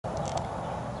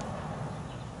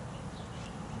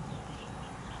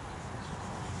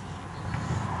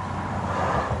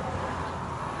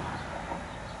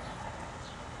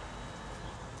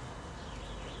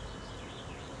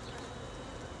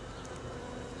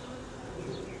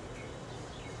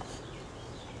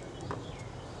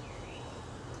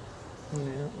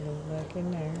back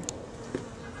in there.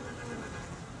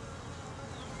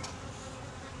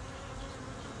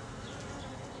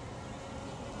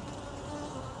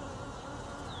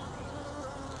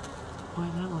 Boy,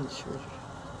 that one's sure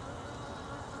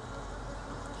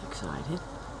excited,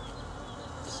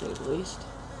 to say the least.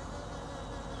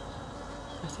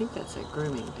 I think that's a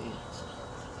grooming dance.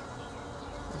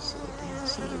 Let's see the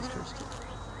dance. Somebody starts to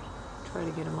try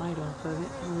to get a mite off of it.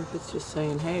 Or if it's just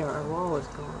saying, hey, our wall is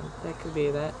gone. That could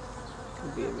be that.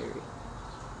 Could be a very...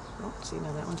 Oh, see,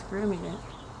 now that one's grooming it.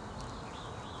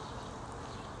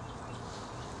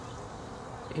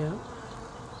 Yep.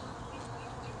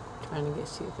 Trying to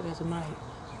see if it has a mite.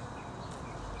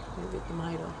 Maybe get the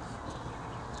mite off.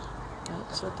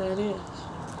 That's what that is. They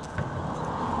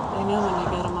know when they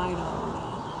got a mite on them.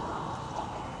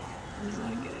 I'm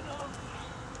trying to get it off.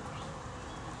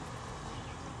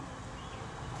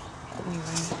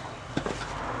 Anyway,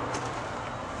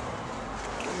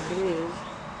 there it is.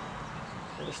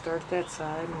 Gotta start that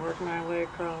side and work my way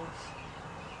across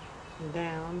and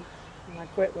down. And I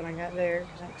quit when I got there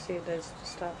because I can see it does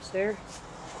stops there.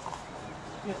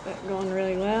 Got that going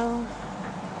really well.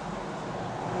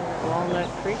 We're at Walnut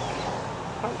Creek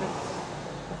Apartments,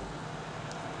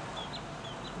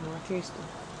 North Houston.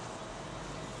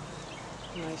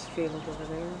 Nice field over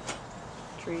there.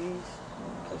 Trees.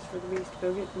 Place for the bees to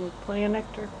go get plenty of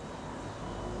nectar.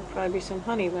 There'll probably be some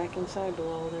honey back inside the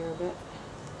wall there, I bet.